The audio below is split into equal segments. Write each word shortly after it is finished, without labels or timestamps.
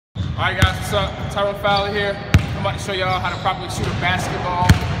Alright guys, what's up? Tyrone Fowler here. I'm about to show y'all how to properly shoot a basketball.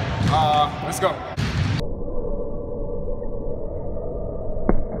 Let's go.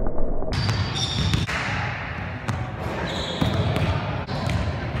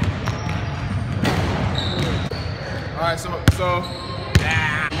 Alright, so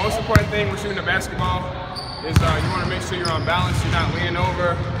the most important thing when shooting a basketball is you want to make sure you're on balance. You're not leaning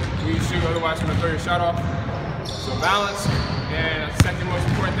over when you shoot, otherwise you're going to throw your shot off. So balance. And the second most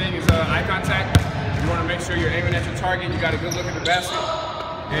important thing is eye contact. You want to make sure you're aiming at your target. You got a good look at the basket.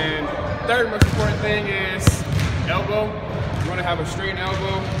 And third most important thing is elbow. You want to have a straight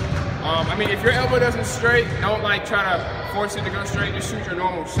elbow. I mean, if your elbow doesn't straight, don't like try to force it to go straight. Just shoot your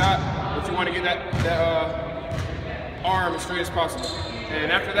normal shot. But you want to get that arm as straight as possible. And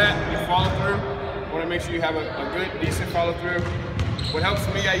after that, you follow through. You want to make sure you have a good, decent follow through. What helps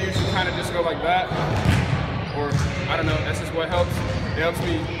me, I usually kind of just go like that. Or, I don't know, that's just what helps. It helps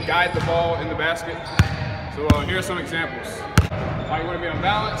me guide the ball in the basket. So here are some examples. You want to be on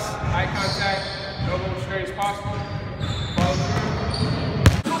balance, eye contact, elbow as straight as possible, follow through.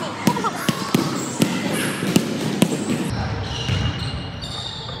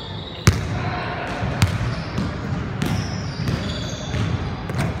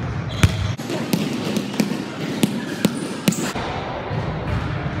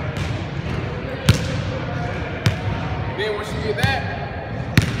 Then once you get that,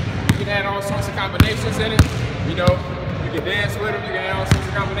 you can add all sorts of combinations in it. You know, you can dance with them, you can add all sorts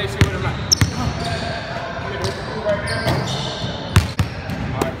of combinations with them.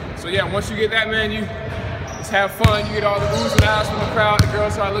 Alright, so yeah, once you get that, man, you just have fun. You get all the oohs and ahs from the crowd. The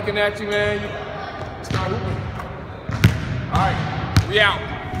girls start looking at you, man. You start hooping. Alright, we out.